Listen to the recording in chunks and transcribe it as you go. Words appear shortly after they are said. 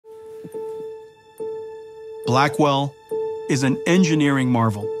Blackwell is an engineering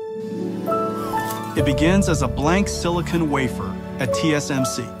marvel. It begins as a blank silicon wafer at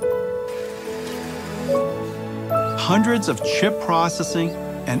TSMC. Hundreds of chip processing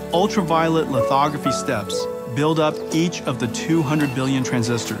and ultraviolet lithography steps build up each of the 200 billion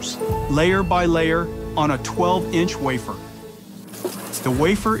transistors, layer by layer on a 12-inch wafer. The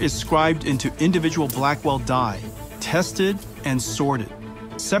wafer is scribed into individual Blackwell die, tested and sorted,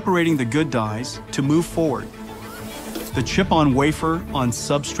 separating the good dies to move forward. The chip-on-wafer on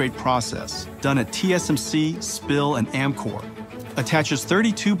substrate process, done at TSMC, SPIL, and Amkor, attaches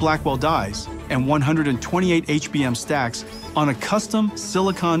 32 Blackwell dies and 128 HBM stacks on a custom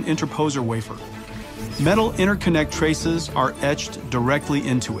silicon interposer wafer. Metal interconnect traces are etched directly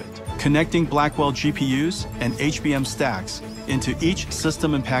into it, connecting Blackwell GPUs and HBM stacks into each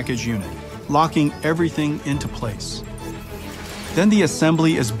system and package unit, locking everything into place. Then the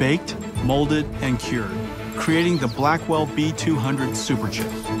assembly is baked, molded, and cured, creating the Blackwell B200 superchip.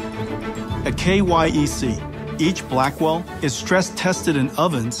 At KYEC, each Blackwell is stress-tested in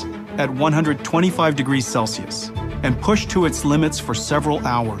ovens at 125 degrees Celsius and pushed to its limits for several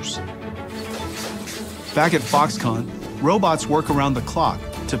hours. Back at Foxconn, robots work around the clock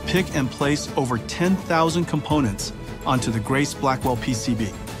to pick and place over 10,000 components onto the Grace Blackwell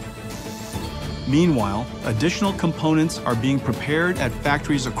PCB. Meanwhile, additional components are being prepared at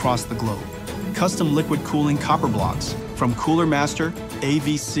factories across the globe. Custom liquid cooling copper blocks from Cooler Master,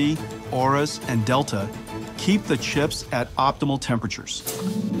 AVC, Auras, and Delta keep the chips at optimal temperatures.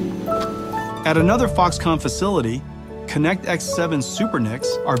 At another Foxconn facility, Connect X7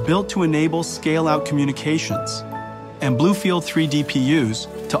 SuperNICs are built to enable scale-out communications, and Bluefield 3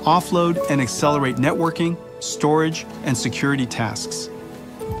 DPUs to offload and accelerate networking, storage, and security tasks.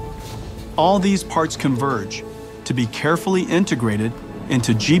 All these parts converge to be carefully integrated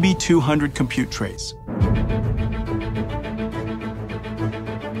into GB200 compute trays.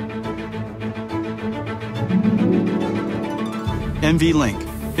 NVLink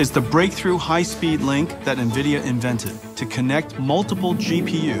is the breakthrough high-speed link that NVIDIA invented to connect multiple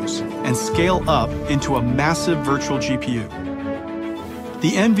GPUs and scale up into a massive virtual GPU.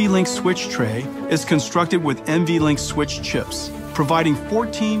 The NVLink switch tray is constructed with NVLink switch chips, providing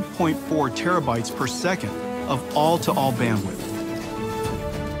 14.4 terabytes per second of all-to-all bandwidth.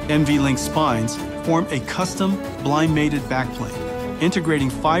 NVLink spines form a custom blind-mated backplane, integrating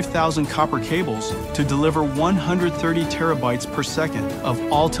 5,000 copper cables to deliver 130 terabytes per second of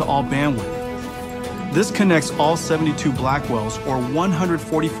all-to-all bandwidth. This connects all 72 Blackwells or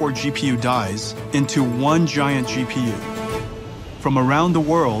 144 GPU dies into one giant GPU. From around the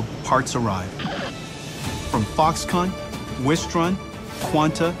world, parts arrive. From Foxconn, Wistron,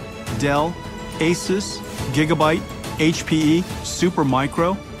 Quanta, Dell, Asus, Gigabyte, HPE,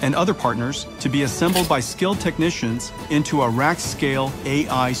 Supermicro, and other partners to be assembled by skilled technicians into a rack-scale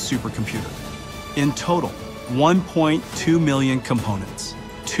AI supercomputer. In total, 1.2 million components,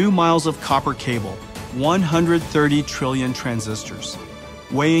 2 miles of copper cable, 130 trillion transistors,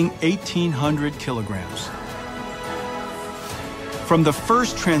 weighing 1,800 kilograms. From the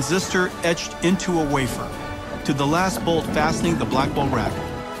first transistor etched into a wafer to the last bolt fastening the Blackwell rack,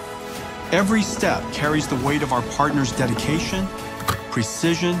 every step carries the weight of our partners' dedication,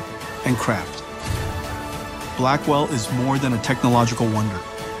 precision, and craft. Blackwell is more than a technological wonder.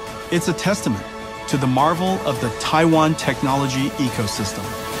 It's a testament to the marvel of the Taiwan technology ecosystem.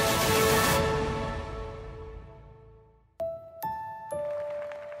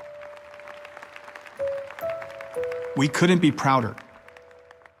 We couldn't be prouder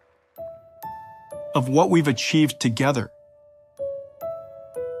of what we've achieved together.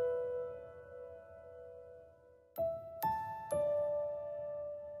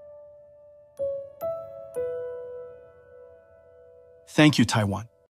 Thank you, Taiwan.